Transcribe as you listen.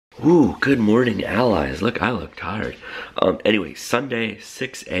Ooh, good morning, allies. Look, I look tired. Anyway, Sunday,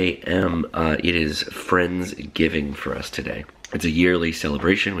 6 a.m. It is Friendsgiving for us today. It's a yearly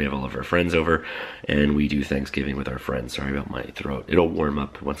celebration. We have all of our friends over, and we do Thanksgiving with our friends. Sorry about my throat. It'll warm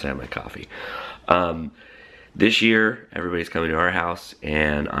up once I have my coffee. This year, everybody's coming to our house,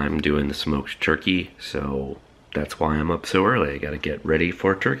 and I'm doing the smoked turkey, so that's why I'm up so early. I gotta get ready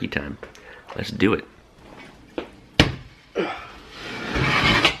for turkey time. Let's do it.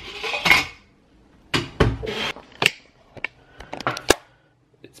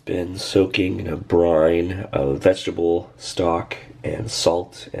 Been soaking in a brine of vegetable stock and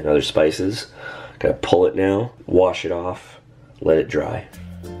salt and other spices. Gotta pull it now, wash it off, let it dry.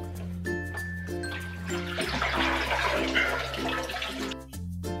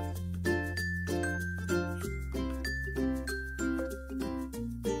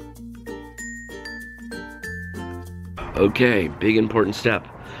 Okay, big important step.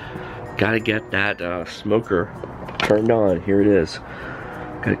 Gotta get that smoker turned on. Here it is.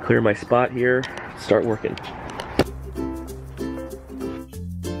 Gotta clear my spot here, start working.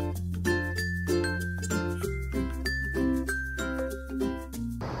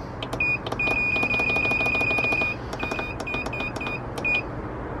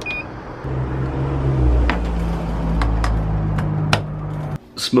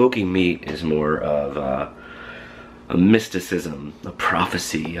 Smoking meat is more of a mysticism, a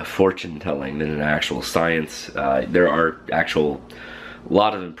prophecy, a fortune telling than an actual science. There are a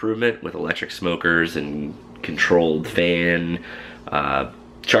lot of improvement with electric smokers and controlled fan,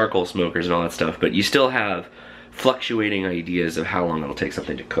 charcoal smokers and all that stuff, but you still have fluctuating ideas of how long it'll take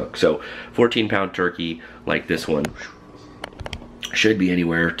something to cook. So 14-pound turkey like this one should be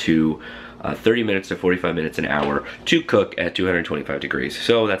anywhere to 30 minutes to 45 minutes an hour to cook at 225 degrees.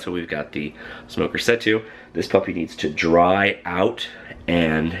 So that's what we've got the smoker set to. This puppy needs to dry out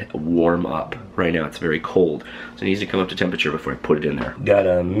and warm up. Right now it's very cold, so it needs to come up to temperature before I put it in there. Got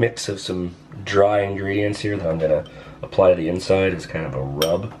a mix of some dry ingredients here that I'm gonna apply to the inside as kind of a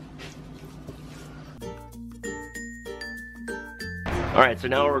rub. Alright, so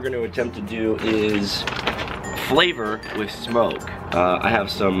now what we're gonna attempt to do is flavor with smoke. I have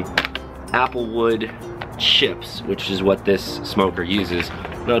some applewood chips, which is what this smoker uses.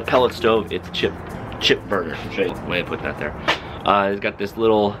 Not a pellet stove, it's chip burner. I'll show you the way I put that there. It's got this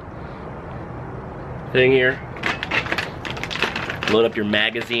little thing here. Load up your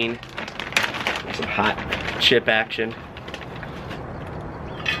magazine. Some hot chip action.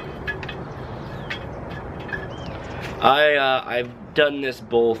 I've done this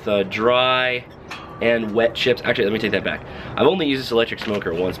both dry and wet chips. Actually, let me take that back. I've only used this electric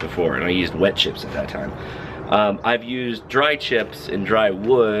smoker once before, and I used wet chips at that time. I've used dry chips and dry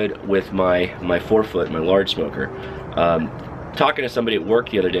wood with my 4-foot, my large smoker. Talking to somebody at work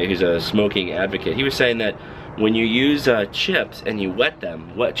the other day who's a smoking advocate, he was saying that when you use chips and you wet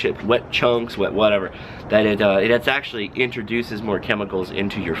them, wet chips, wet chunks, wet whatever, that it actually introduces more chemicals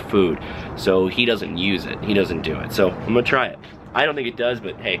into your food. So he doesn't use it, he doesn't do it. So I'm gonna try it. I don't think it does,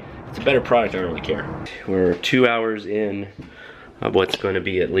 but hey, it's a better product, I don't really care. We're 2 hours in of what's going to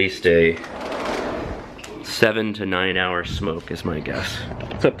be at least a 7 to 9 hour smoke is my guess.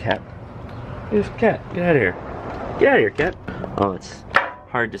 What's up, cat? Hey, cat, get out of here. Get out of here, cat. Oh, it's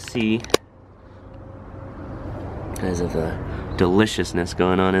hard to see because of the deliciousness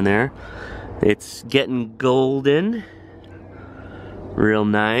going on in there. It's getting golden. Real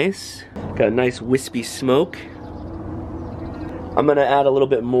nice. Got a nice wispy smoke. I'm gonna add a little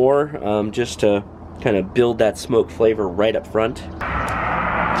bit more just to kind of build that smoke flavor right up front.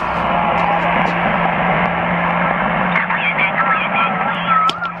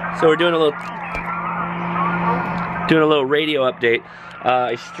 So we're doing a little radio update.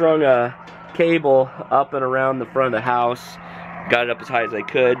 I strung a cable up and around the front of the house, got it up as high as I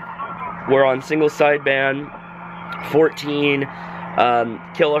could. We're on single sideband, 14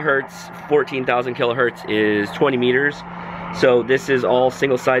 kilohertz, 14,000 kilohertz is 20 meters. So this is all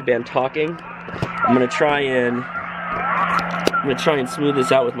single sideband talking. I'm gonna try and smooth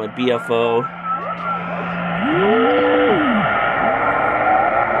this out with my BFO.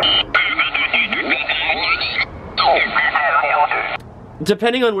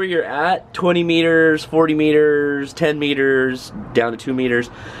 Depending on where you're at, 20 meters, 40 meters, 10 meters, down to 2 meters,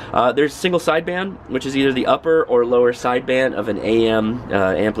 there's single sideband, which is either the upper or lower sideband of an AM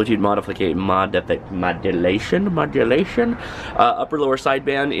amplitude modulation. Upper lower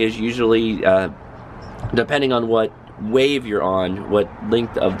sideband is usually, depending on what wave you're on, what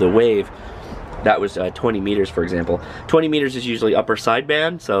length of the wave, that was 20 meters, for example. 20 meters is usually upper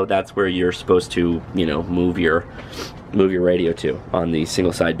sideband, so that's where you're supposed to, you know, move your radio to on the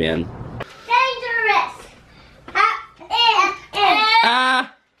single sideband. Dangerous!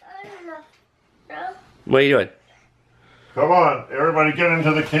 Ah! What are you doing? Come on, everybody get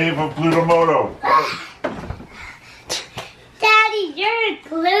into the cave of Glutomoto. Daddy, you're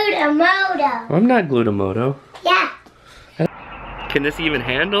Glutomoto. I'm not Glutomoto. Yeah. Can this even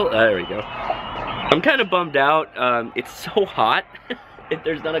handle? There we go. I'm kind of bummed out. It's so hot. If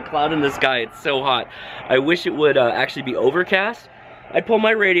there's not a cloud in the sky, it's so hot. I wish it would actually be overcast. I'd pull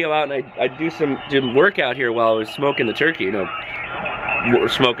my radio out and I'd do some workout here while I was smoking the turkey. You know,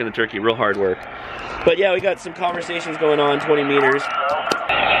 smoking the turkey, real hard work. But yeah, we got some conversations going on, 20 meters.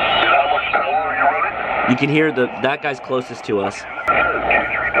 You can hear that guy's closest to us.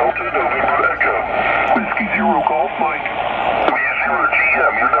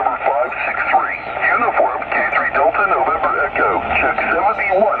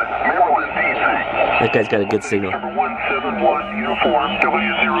 That guy's got a good signal.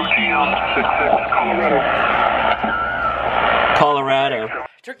 Colorado.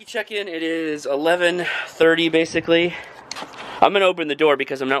 Turkey check-in, it is 11:30 basically. I'm gonna open the door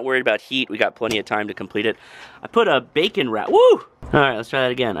because I'm not worried about heat. We got plenty of time to complete it. I put a bacon wrap, woo! All right, let's try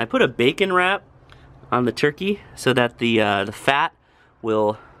that again. I put a bacon wrap on the turkey so that the fat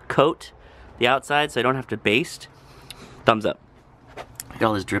will coat the outside so I don't have to baste. Thumbs up. Look at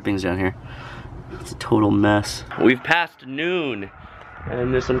all those drippings down here. It's a total mess. We've passed noon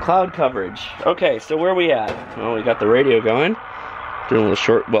and there's some cloud coverage. Okay, so where are we at? Well, we got the radio going. Doing a little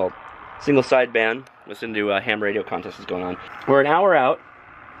short, well, single sideband. Listen to a ham radio contest is going on. We're an hour out.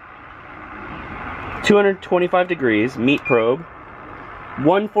 225 degrees, meat probe.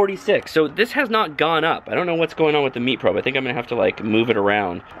 146. So this has not gone up. I don't know what's going on with the meat probe. I think I'm gonna have to like move it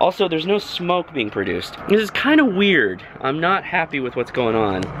around. Also, there's no smoke being produced. This is kind of weird. I'm not happy with what's going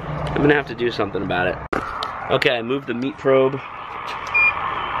on. I'm gonna have to do something about it. Okay, I moved the meat probe.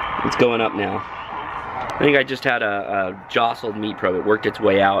 It's going up now. I think I just had a jostled meat probe. It worked its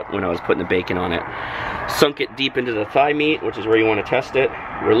way out when I was putting the bacon on it. Sunk it deep into the thigh meat, which is where you want to test it.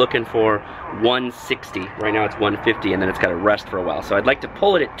 We're looking for 160. Right now it's 150, and then it's got to rest for a while. So I'd like to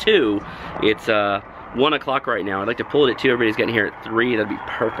pull it at 2. It's 1 o'clock right now. I'd like to pull it at 2. Everybody's getting here at 3. That'd be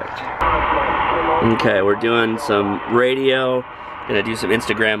perfect. Okay, we're doing some radio. Gonna do some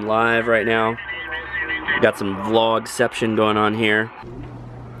Instagram live right now. Got some vlogception going on here.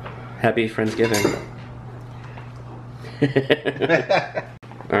 Happy Friendsgiving.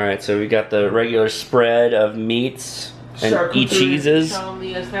 Alright, so we got the regular spread of meats and cheeses.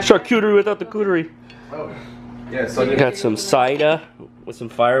 Charcuterie without the cooterie. Oh. Yeah, so we got some cider with some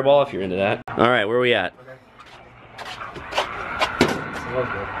Fireball if you're into that. Alright, where are we at?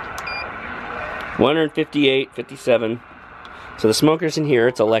 158.57. So the smoker's in here,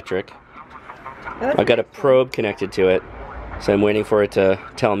 it's electric. I got a probe connected to it, so I'm waiting for it to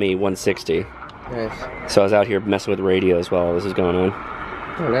tell me 160. Nice. So I was out here messing with the radio as well. This is going on.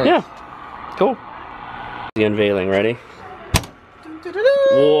 Oh, nice. Yeah, cool. The unveiling, ready?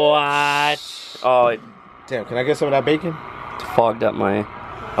 What? Oh, it Damn, can I get some of that bacon? fogged up my...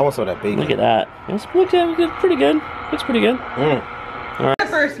 I want some of that bacon. Look at that. It's pretty good. Looks pretty good. Mm. All right. The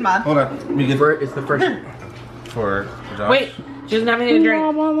first month. Hold on. Let me get it. It's the first for Josh. Wait, she doesn't have anything to drink.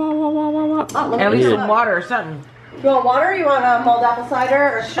 At least some water or something. You want water? You want a mulled apple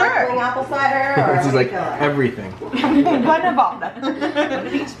cider or sparkling apple cider? Or This is like everything. one of all.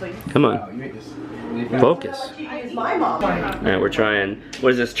 Come on. Focus. It's my mom. All right, we're trying.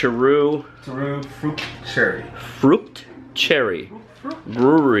 What is this? Charu Fruit cherry. Fruit Cherry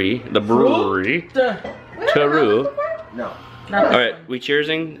Brewery. The brewery. Charu. No. All right, we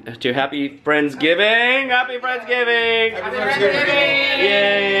cheersing to Happy Friendsgiving. Happy Friendsgiving. Happy Friendsgiving!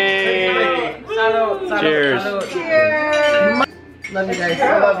 Yay! Salud, salud, Cheers. salud. Cheers. Love you guys.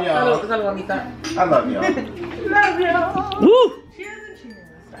 I love y'all. Salud, salud, amita. I love y'all. Love y'all. Woo! Cheers and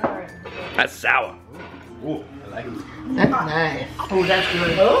cheers. All right. That's sour. Ooh, I like it. That's nice. Oh, that's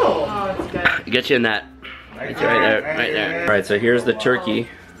good. Oh. Oh, it's good. Get you in that. It's right there, right there. All right, so here's the turkey.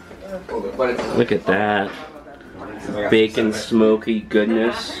 Look at that. Bacon smoky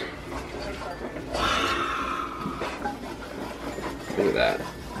goodness. Look at that.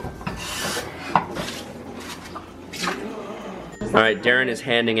 Alright, Darren is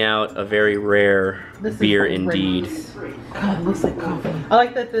handing out a very rare beer indeed. God, it looks like coffee. I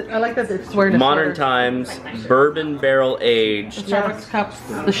like that it's wearing a Modern sweater. times, bourbon barrel The aged. Starbucks cups,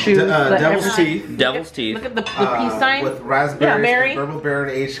 the shoes, Devil's teeth. Devil's teeth. Look at the peace sign. With raspberries Yeah, Mary. and bourbon barrel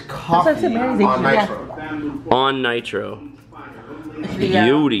aged That's what I coffee said, Mary's on aged, yeah. nitro. On nitro. The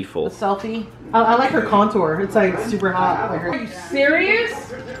Beautiful. selfie. I like her contour. It's like super hot. Like Are her. you serious?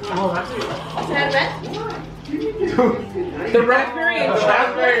 Oh, that's The raspberry and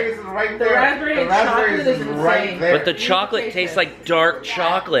chocolate. right The raspberry and chocolate is insane. there. But the chocolate tastes like dark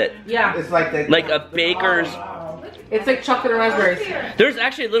chocolate. Yeah. It's like that. Like a baker's. It's like chocolate and raspberries. There's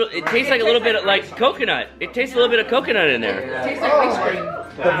actually a little, it tastes like a little bit of like coconut. It tastes a little bit of coconut in there. It tastes like ice cream.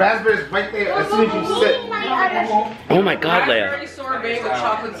 The raspberry's right there as soon as you sit. Oh my god, Leia. Raspberry sorbet with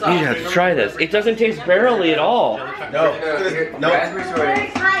chocolate sauce. You have to try this. It doesn't taste barrelly at all. No. Raspberry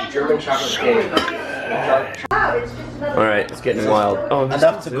sorbet, German chocolate cake. Alright, it's getting wild. Oh,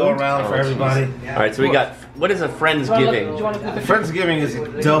 Enough to go around for everybody. Alright, so we got, what is a Friendsgiving? Friendsgiving is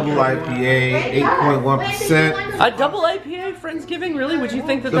a double IPA, 8.1%. A double IPA Friendsgiving? Really? Would you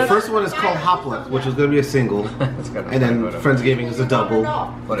think that The that's... first one is called Hoplet, which is going to be a single. And then Friendsgiving is a double,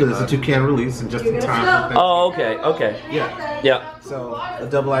 because it's a 2-can release and just in time. Oh, okay, okay. Yeah. Yeah. So, a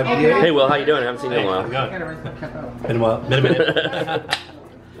double IPA. Hey, Will, how you doing? I haven't seen you in a while. Been a while. Been a minute.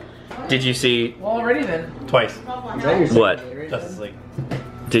 Did you see... Well, already then. Twice. What? Justice League.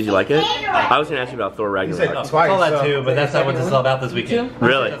 Did you like it? I was gonna ask you about Thor You said Ragnarok. twice. Saw that too, but that's not what this is all about this weekend.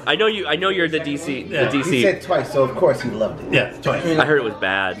 Really? I know you. I know you're the DC. Yeah. The He DC. said twice, so of course he loved it. Yeah, twice. I heard it was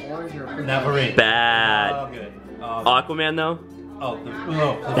bad. Not for me. Bad. Oh, good. Aquaman though. Oh.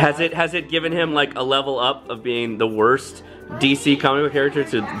 Has it given him like a level up of being the worst DC comic book character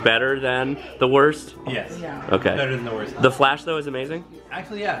to better than the worst? Yes. Okay. Better than the worst. The Flash though is amazing.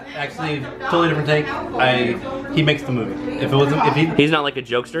 Actually, yeah. Actually, totally different take. He makes the movie. If it wasn't, if he. He's not like a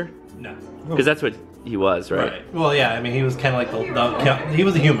jokester. No. Because that's what he was, right? Right. Well, yeah. I mean, he was kind of like he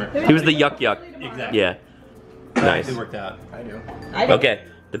was the humor. He was the yuck. Exactly. Yeah. Nice. It worked out. Okay.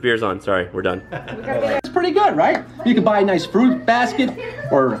 The beer's on. Sorry, we're done. It's pretty good, right? You could buy a nice fruit basket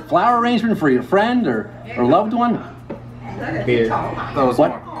or a flower arrangement for your friend or loved one. Beer.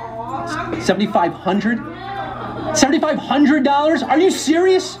 What? $7,500? $7,500? Are you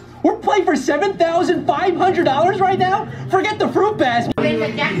serious? We're playing for $7,500 right now? Forget the fruit basket.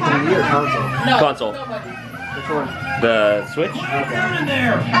 Console. The Switch?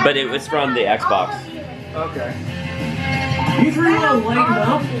 But it was from the Xbox. You three want to lighten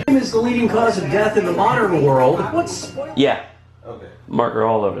up? Is the leading cause of death in the modern world. What's... Yeah. Okay. Marker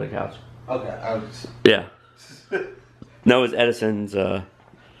all over the couch. Okay. I was. Yeah. No, it was Edison's,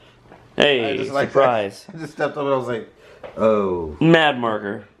 hey, surprise. I just stepped up and I was like, oh. Mad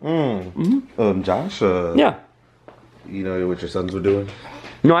marker. Josh, Yeah. you know what your sons were doing?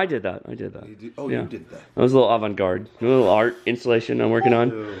 No, I did that. You did that. That was a little avant-garde. A little art installation I'm working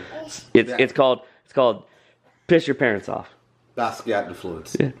on. It's called Piss Your Parents Off. Basquiat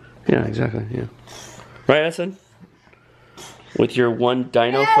influence. Yeah, exactly, yeah. Right, Edison? With your one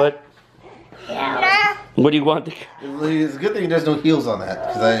dino foot? Yeah. What do you want to... It's a good thing there's no heels on that,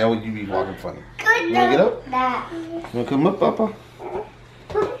 because I know you'd be walking funny. You wanna get up? You wanna come up, Papa?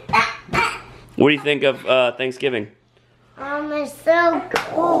 What do you think of Thanksgiving? It's so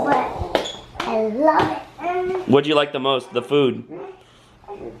cool, but I love it. What do you like the most? The food?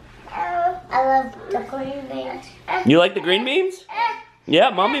 I love the green beans. You like the green beans? Yeah,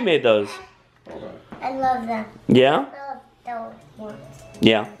 Mommy made those. I love them. Yeah? I love those ones.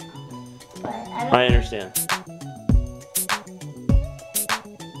 Yeah, But I don't I understand.